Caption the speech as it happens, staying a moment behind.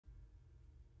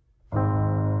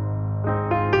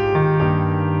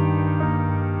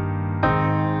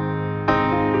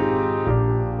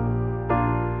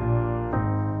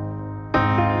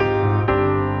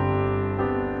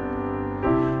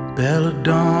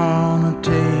gonna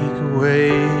take away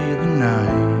the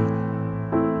night.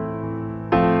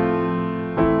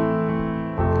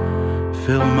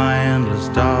 Fill my endless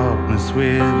darkness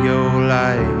with your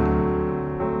light.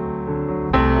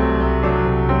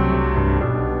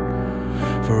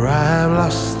 For I've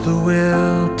lost the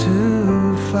will to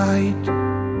fight.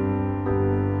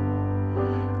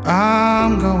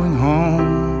 I'm going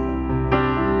home.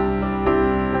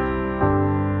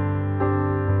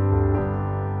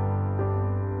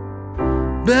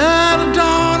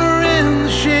 Belladonna in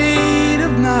the shade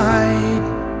of night.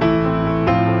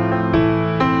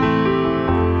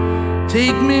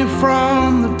 Take me from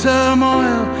the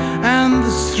turmoil and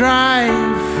the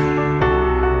strife,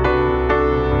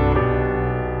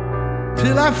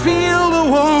 till I feel the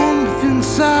warmth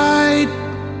inside,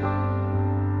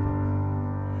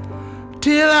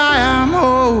 till I am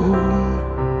home.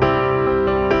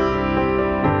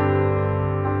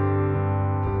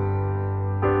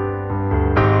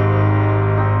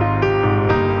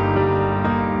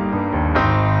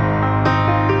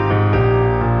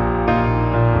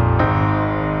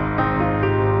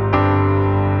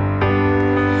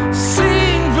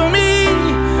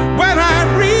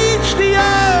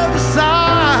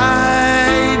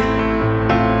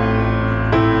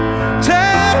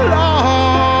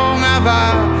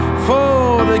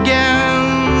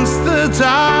 Against the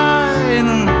tide,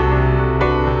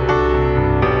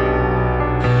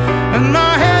 and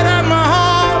my head and my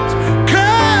heart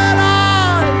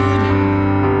collide.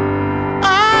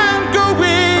 I'm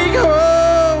going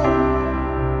home.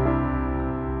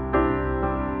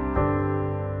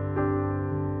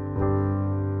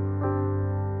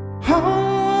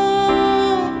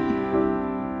 Home.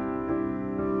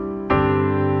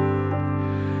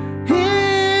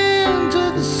 Into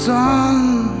the sun.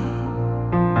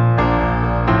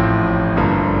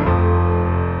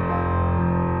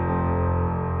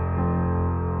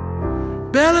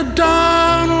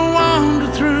 Belladonna wander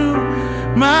through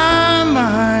my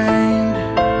mind.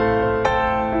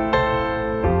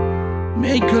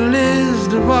 Make a list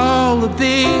of all the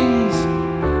things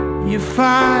you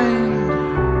find.